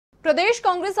प्रदेश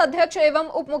कांग्रेस अध्यक्ष एवं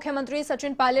उप मुख्यमंत्री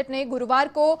सचिन पायलट ने गुरुवार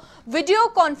को वीडियो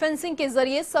कॉन्फ्रेंसिंग के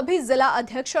जरिए सभी जिला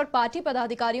अध्यक्ष और पार्टी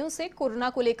पदाधिकारियों से कोरोना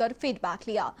को लेकर फीडबैक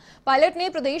लिया। पायलट ने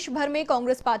प्रदेश भर में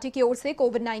कांग्रेस पार्टी की ओर से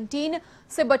कोविड-19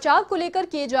 से बचाव को लेकर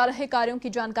किए जा रहे कार्यों की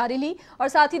जानकारी ली और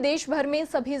साथ ही देश भर में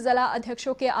सभी जिला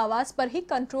अध्यक्षों के आवास पर ही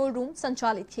कंट्रोल रूम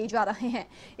संचालित किए जा रहे हैं।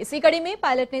 इसी कड़ी में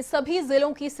पायलट ने सभी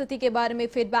जिलों की स्थिति के बारे में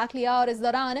फीडबैक लिया और इस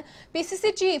दौरान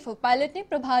पीसीसी चीफ पायलट ने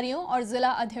प्रभारियों और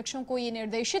जिला अध्यक्षों को ये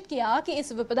निर्देशित किया कि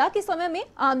इस विपदा के समय में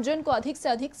आमजन को अधिक से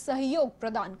अधिक सहयोग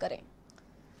प्रदान करें।